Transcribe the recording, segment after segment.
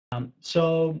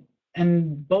So,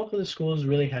 and both of the schools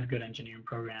really had good engineering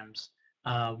programs.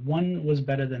 One was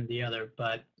better than the other,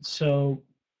 but so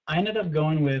I ended up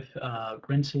going with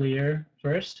Rensselaer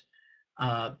first.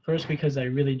 First because I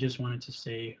really just wanted to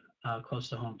stay close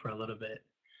to home for a little bit.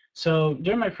 So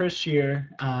during my first year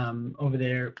over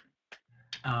there,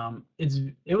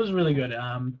 it was really good.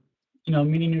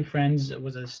 Meeting new friends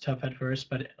was as tough at first,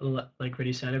 but like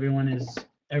Reddy said, everyone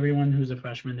who's a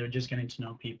freshman. They're just getting to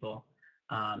know people,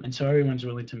 and so everyone's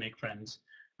willing to make friends.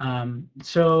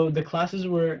 So the classes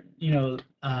were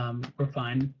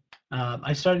fine.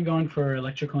 I started going for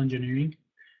electrical engineering.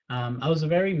 I was a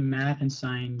very math and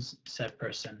science set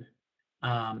person,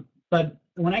 but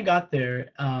when I got there,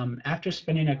 after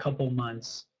spending a couple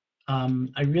months,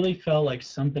 I really felt like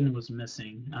something was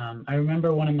missing. I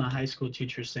remember one of my high school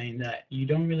teachers saying that you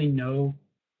don't really know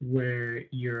where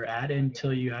you're at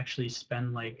until you actually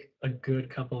spend like a good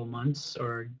couple of months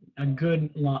or a good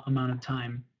amount of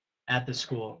time at the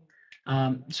school.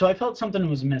 So I felt something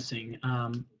was missing.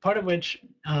 Part of which,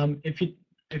 if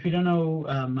you don't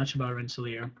know much about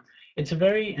Rensselaer, it's a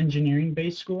very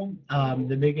engineering-based school.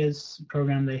 The biggest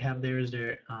program they have there is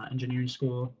their engineering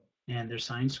school and their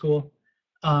science school.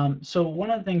 So one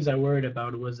of the things I worried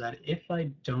about was that if I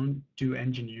don't do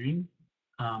engineering,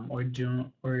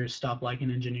 or stop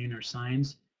liking engineering or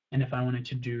science, and if I wanted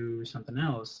to do something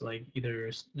else like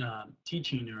either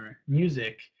teaching or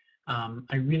music,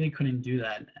 I really couldn't do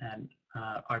that at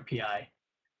RPI.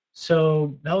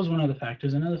 So that was one of the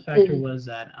factors. Another factor Mhm. was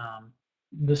that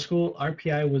the school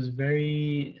RPI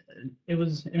it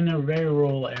was in a very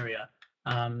rural area.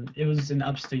 It was in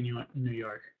upstate New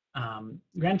York.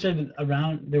 Granted,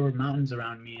 there were mountains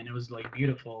around me, and it was like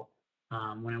beautiful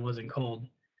when it wasn't cold,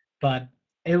 but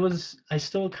I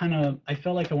still I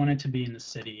felt like I wanted to be in the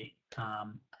city.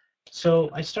 So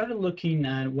I started looking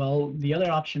at, well, the other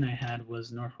option I had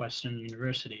was Northwestern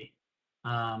University.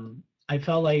 I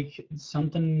felt like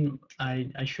something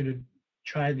I should have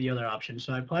tried the other option.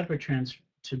 So I applied for trans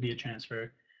to be a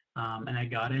transfer, and I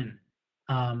got in.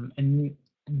 And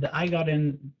the, I got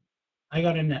in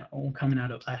coming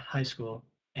out of high school,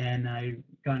 and I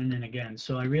got in again.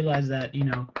 So I realized that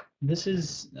this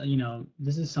is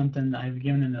something that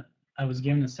I was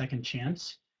given a second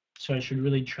chance. So I should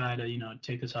really try to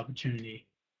take this opportunity.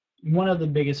 One of the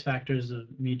biggest factors of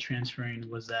me transferring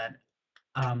was that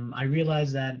I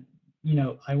realized that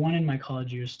I wanted my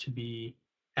college years to be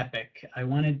epic. I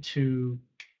wanted to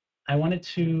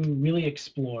really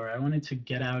explore. I wanted to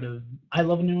get out of. I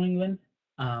love New England.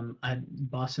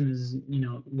 Boston is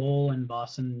Lowell and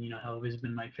Boston have always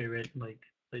been my favorite like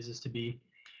places to be.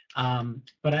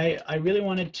 But I really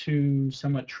wanted to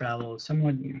somewhat travel,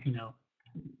 somewhat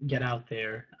get out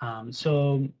there.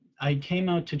 So I came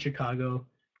out to Chicago.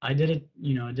 I did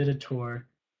a tour,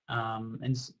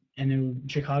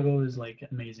 Chicago is like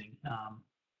amazing.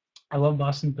 I love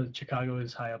Boston, but Chicago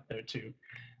is high up there too.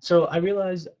 So I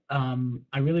realized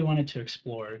I really wanted to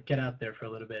explore, get out there for a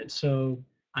little bit. So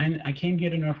I came here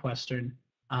to Northwestern.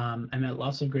 I met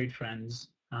lots of great friends,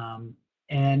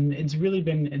 and it's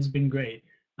been great.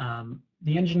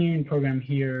 The engineering program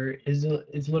here is a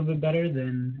little bit better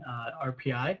than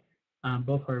RPI.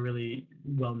 Both are really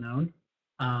well known.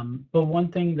 But one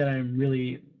thing that I'm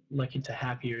really lucky to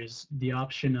have here is the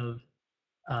option of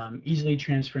easily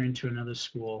transferring to another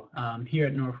school. Here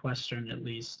at Northwestern, at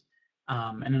least,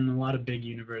 and in a lot of big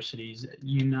universities,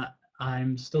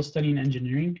 I'm still studying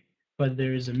engineering, but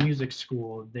there's a music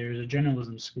school, there's a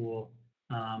journalism school,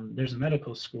 there's a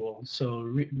medical school.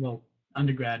 So,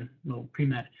 undergrad, well,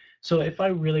 pre-med. So if I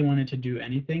really wanted to do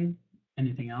anything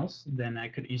else, then I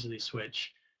could easily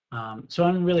switch. So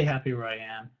I'm really happy where I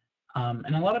am.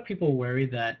 And a lot of people worry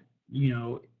that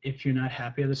if you're not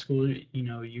happy at the school,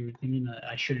 you're thinking that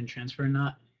I shouldn't transfer or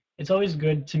not. It's always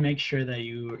good to make sure that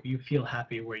you feel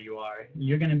happy where you are.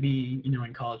 You're going to be,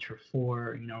 in college for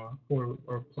 4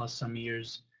 or plus some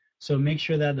years. So make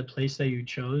sure that the place that you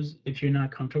chose, if you're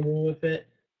not comfortable with it,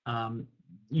 um,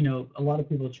 a lot of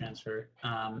people transfer.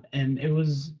 And it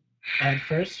was at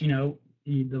first,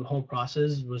 the whole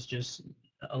process was just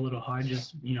a little hard,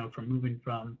 just, from moving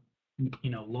from,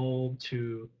 Lowell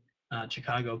to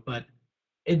Chicago, but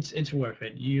it's worth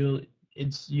it.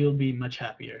 You'll be much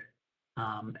happier.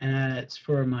 And as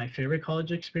for my favorite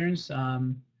college experience,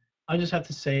 I just have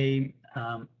to say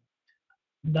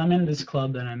I'm in this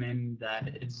club that I'm in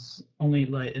that is only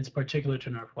like it's particular to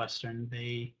Northwestern.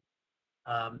 They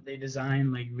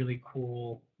design like really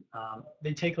cool.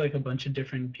 They take like a bunch of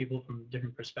different people from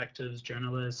different perspectives,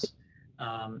 journalists,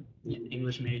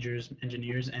 English majors,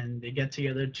 engineers, and they get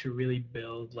together to really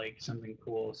build like something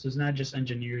cool. So it's not just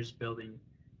engineers building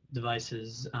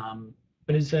devices.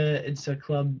 but it's a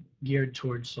club geared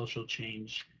towards social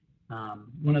change.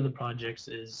 One of the projects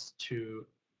is to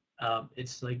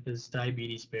it's like this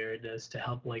diabetes bear does to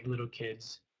help like little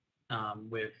kids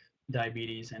with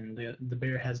diabetes, and the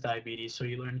bear has diabetes, so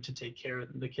you learn to take care of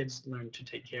the kids learn to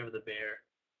take care of the bear.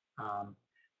 Um,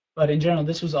 but in general,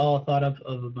 this was all thought up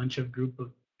of a bunch of group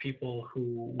of people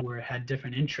who were had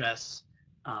different interests,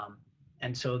 um,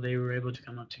 and so they were able to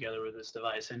come up together with this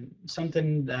device. And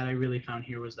something that I really found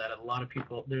here was that a lot of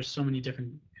people, there's so many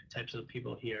different types of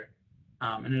people here,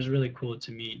 and it was really cool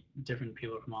to meet different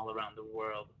people from all around the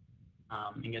world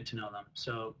and get to know them.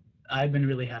 So I've been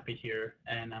really happy here,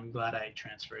 and I'm glad I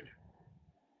transferred.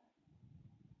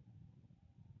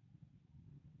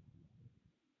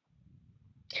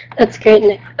 That's great,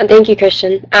 Nick. Thank you,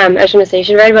 Christian. I was going to say, you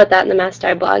should write about that in the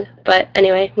MassDive blog. But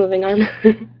anyway, moving on.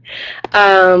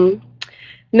 um,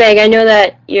 Meg, I know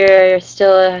that you're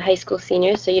still a high school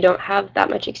senior, so you don't have that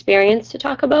much experience to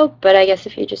talk about. But I guess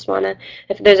if you just want to,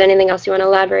 if there's anything else you want to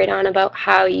elaborate on about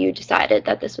how you decided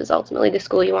that this was ultimately the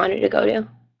school you wanted to go to.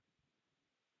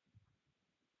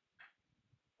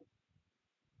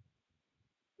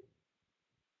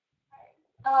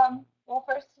 Well,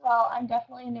 first of all, I'm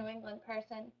definitely a New England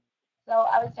person. So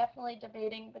I was definitely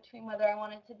debating between whether I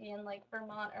wanted to be in like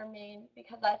Vermont or Maine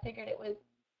because I figured it was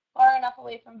far enough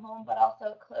away from home, but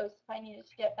also close if I needed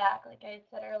to get back, like I had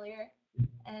said earlier.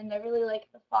 And I really like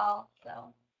the fall,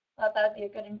 so thought that would be a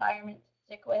good environment to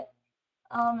stick with.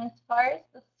 As far as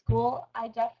the school, I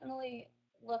definitely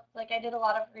looked like I did a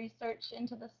lot of research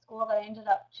into the school that I ended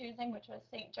up choosing, which was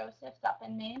St. Joseph's up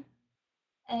in Maine.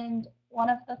 And one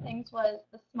of the things was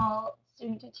the small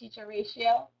student to teacher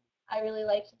ratio. I really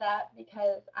liked that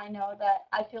because I know that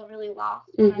I feel really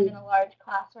lost when I'm in a large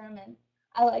classroom, and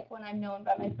I like when I'm known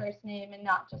by my first name and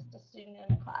not just a student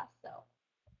in a class. So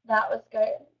that was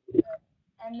good.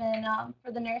 And then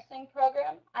for the nursing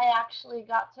program, I actually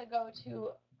got to go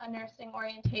to a nursing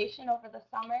orientation over the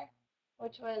summer,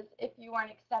 which was if you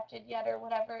weren't accepted yet or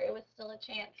whatever, it was still a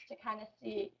chance to kind of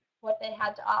see what they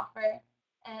had to offer.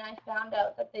 And I found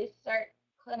out that they start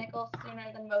clinical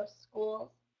sooner than most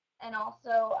schools. And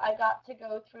also, I got to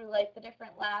go through like the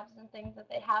different labs and things that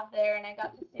they have there, and I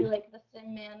got to see like the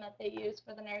sim man that they use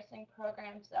for the nursing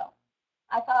program. So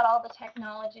I thought all the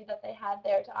technology that they had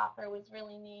there to offer was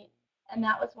really neat. And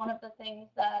that was one of the things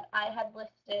that I had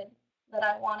listed that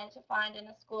I wanted to find in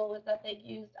a school was that they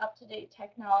used up-to-date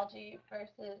technology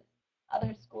versus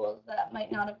other schools that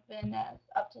might not have been as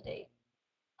up-to-date.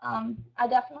 I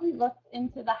definitely looked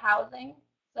into the housing,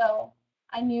 so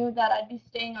I knew that I'd be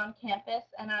staying on campus,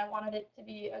 and I wanted it to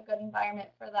be a good environment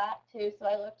for that too. So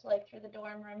I looked like through the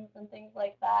dorm rooms and things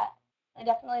like that. I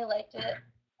definitely liked it,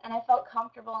 and I felt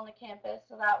comfortable on the campus,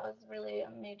 so that was really a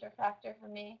major factor for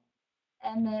me.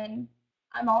 And then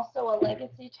I'm also a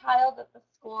legacy child at the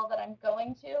school that I'm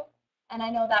going to, and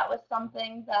I know that was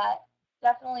something that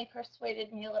definitely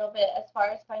persuaded me a little bit as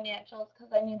far as financials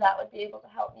because I knew that would be able to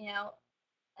help me out.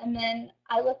 And then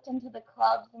I looked into the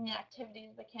clubs and the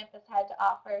activities the campus had to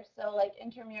offer. So, like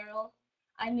intramurals,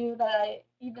 I knew that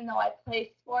even though I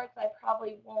play sports, I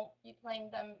probably won't be playing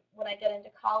them when I get into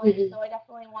college. So, I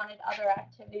definitely wanted other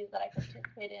activities that I could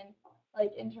participate in,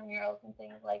 like intramurals and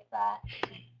things like that.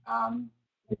 Um,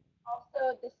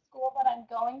 Also, the school that I'm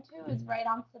going to is right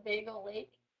on Sebago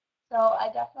Lake. So, I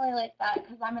definitely like that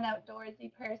because I'm an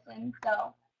outdoorsy person.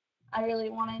 So, I really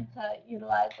wanted to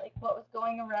utilize like what was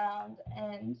going around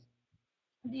and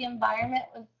the environment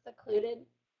was secluded.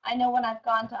 I know when I've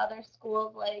gone to other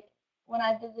schools, like when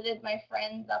I visited my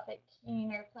friends up at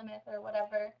Keene or Plymouth or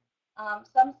whatever,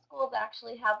 some schools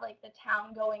actually have like the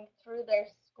town going through their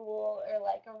school or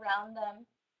like around them.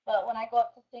 But when I go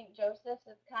up to St. Joseph's,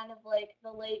 it's kind of like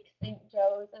the lake St.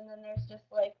 Joe's, and then there's just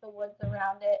like the woods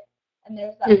around it, and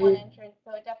there's that one entrance.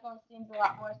 So it definitely seems a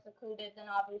lot more secluded than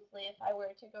obviously if I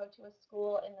were to go to a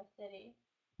school in the city.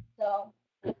 So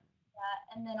that.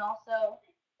 And then also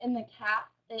in the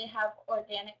cap, they have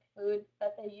organic foods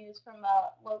that they use from a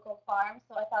local farm.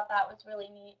 So I thought that was really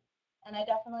neat. And I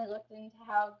definitely looked into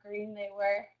how green they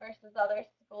were versus other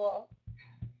schools.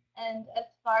 And as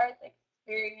far as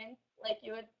experience, like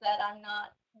you had said, I'm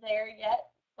not there yet,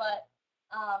 but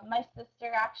my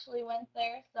sister actually went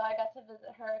there, so I got to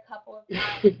visit her a couple of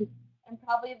times. And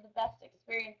probably the best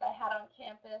experience I had on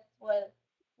campus was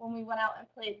when we went out and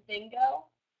played bingo.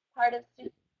 Part of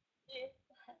student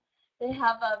they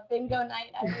have a bingo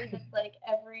night. I believe it's like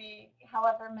every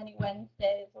however many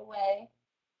Wednesdays away,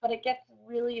 but it gets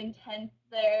really intense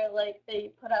there. Like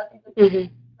they put out these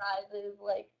prizes,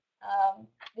 like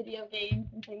video games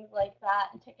and things like that,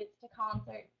 and tickets to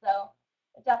concerts. So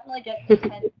it definitely gets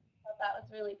intense. So that was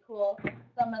really cool.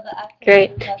 Some of the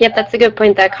Great. activities. Yep, that's a good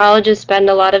point, that colleges spend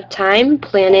a lot of time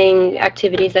planning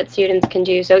activities that students can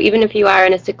do. So even if you are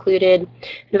in a secluded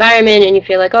environment and you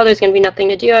feel like, oh, there's going to be nothing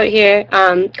to do out here,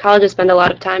 colleges spend a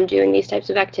lot of time doing these types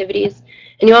of activities.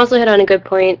 And you also hit on a good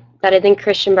point that I think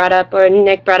Christian brought up, or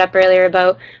Nick brought up earlier,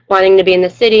 about wanting to be in the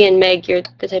city. And Meg, you're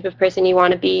the type of person you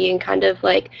want to be in kind of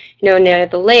like, near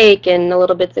the lake and a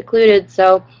little bit secluded.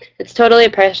 So it's totally a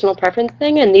personal preference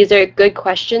thing, and these are good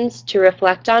questions to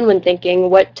reflect on when thinking,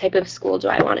 what type of school do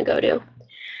I want to go to?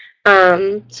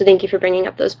 So thank you for bringing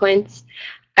up those points.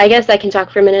 I guess I can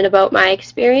talk for a minute about my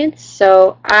experience.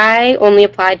 So I only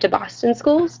applied to Boston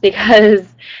schools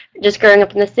because just growing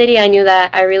up in the city, I knew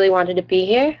that I really wanted to be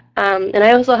here. And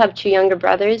I also have 2 younger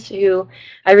brothers who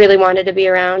I really wanted to be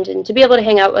around and to be able to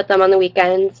hang out with them on the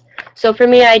weekends. So for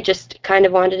me, I just kind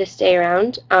of wanted to stay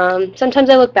around. Sometimes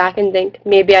I look back and think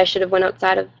maybe I should have went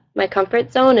outside of my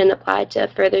comfort zone and applied to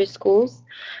further schools.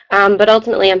 But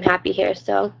ultimately, I'm happy here,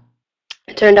 so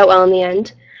it turned out well in the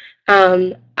end.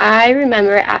 I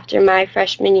remember after my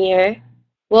freshman year,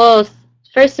 well,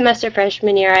 first semester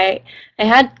freshman year, I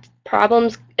had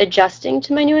problems adjusting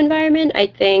to my new environment. I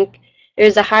think it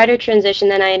was a harder transition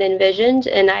than I had envisioned,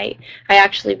 and I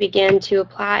actually began to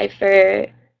apply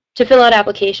to fill out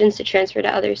applications to transfer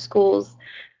to other schools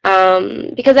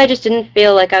because I just didn't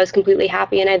feel like I was completely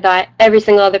happy, and I thought every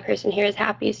single other person here is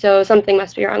happy, so something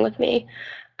must be wrong with me.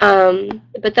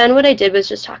 But then what I did was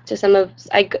just talk to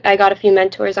I got a few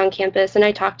mentors on campus, and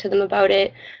I talked to them about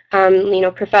it,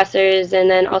 professors,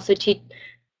 and then also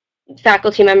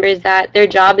faculty members that their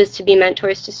job is to be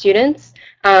mentors to students.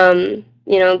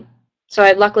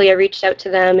 So luckily I reached out to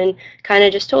them and kind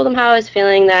of just told them how I was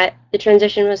feeling, that the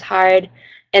transition was hard,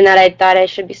 and that I thought I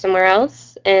should be somewhere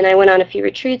else. And I went on a few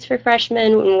retreats for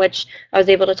freshmen in which I was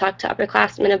able to talk to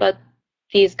upperclassmen about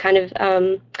these kind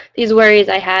of these worries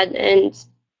I had, and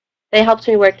they helped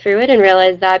me work through it and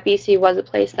realize that BC was a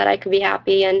place that I could be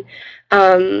happy. And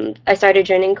I started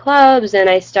joining clubs, and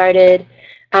I started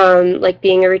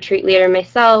being a retreat leader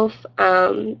myself,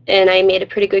 and I made a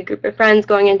pretty good group of friends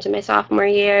going into my sophomore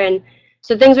year. And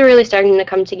so things were really starting to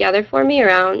come together for me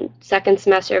around second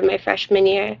semester of my freshman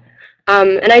year.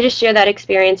 And I just share that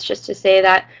experience just to say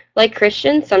that, like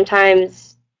Christian,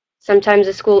 sometimes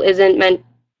a school isn't meant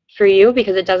for you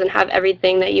because it doesn't have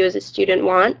everything that you as a student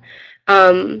want.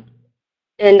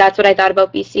 And that's what I thought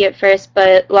about BC at first,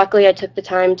 but luckily I took the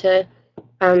time to,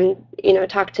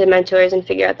 talk to mentors and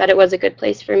figure out that it was a good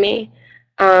place for me.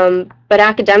 But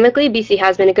academically, BC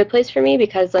has been a good place for me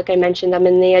because, like I mentioned, I'm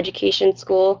in the education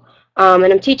school, and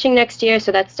I'm teaching next year,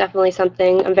 so that's definitely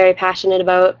something I'm very passionate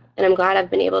about, and I'm glad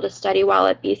I've been able to study while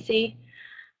at BC.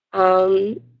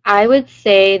 I would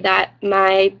say that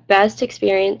my best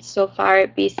experience so far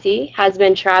at BC has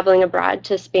been traveling abroad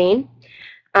to Spain.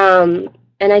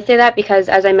 And I say that because,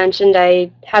 as I mentioned,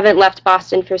 I haven't left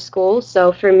Boston for school,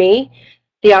 so for me,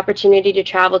 the opportunity to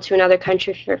travel to another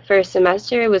country for first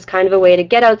semester was kind of a way to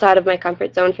get outside of my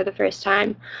comfort zone for the first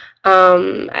time.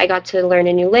 I got to learn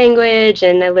a new language,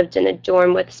 and I lived in a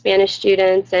dorm with Spanish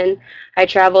students, and I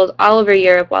traveled all over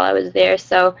Europe while I was there.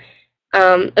 So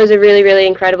it was a really, really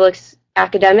incredible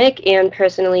academic and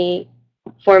personally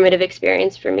formative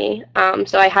experience for me.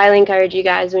 So I highly encourage you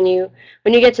guys, when you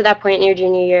get to that point in your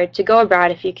junior year, to go abroad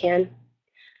if you can.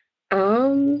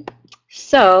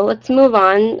 So let's move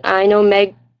on. I know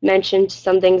Meg mentioned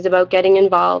some things about getting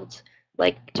involved,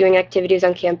 like doing activities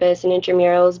on campus and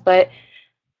intramurals, but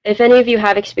if any of you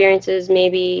have experiences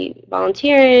maybe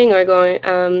volunteering or going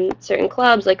certain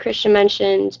clubs like Christian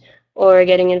mentioned, or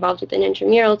getting involved with an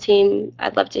intramural team,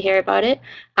 I'd love to hear about it.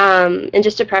 And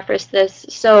just to preface this,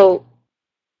 so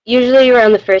usually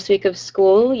around the first week of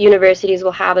school, universities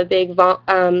will have a big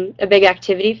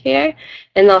activity fair,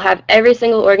 and they'll have every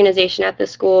single organization at the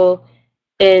school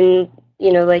in,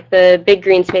 the big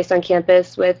green space on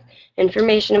campus with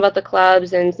information about the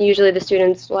clubs, and usually the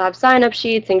students will have sign-up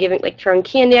sheets and throwing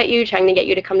candy at you, trying to get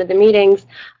you to come to the meetings.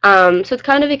 So it's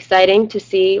kind of exciting to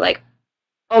see,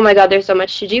 oh my God, there's so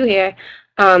much to do here.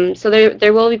 So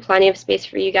there will be plenty of space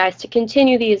for you guys to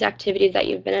continue these activities that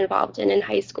you've been involved in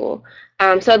high school.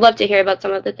 So I'd love to hear about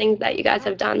some of the things that you guys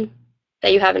have done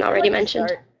that you haven't already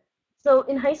mentioned. So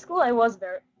in high school, I was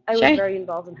very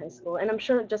involved in high school, and I'm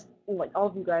sure just all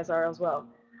of you guys are as well.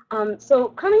 So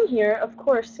coming here, of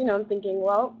course, I'm thinking,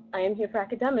 well, I am here for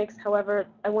academics. However,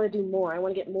 I want to do more. I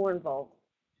want to get more involved.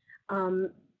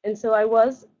 And so I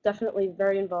was definitely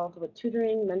very involved with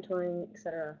tutoring, mentoring,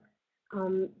 etc.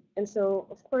 And so,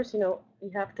 of course, you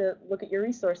have to look at your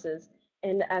resources.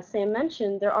 And as Sam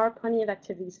mentioned, there are plenty of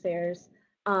activities fairs.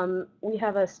 We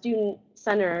have a student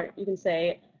center, you can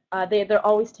say. They're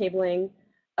always tabling.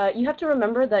 you have to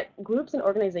remember that groups and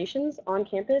organizations on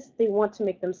campus, they want to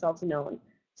make themselves known.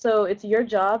 So it's your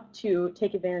job to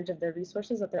take advantage of their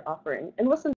resources that they're offering and listen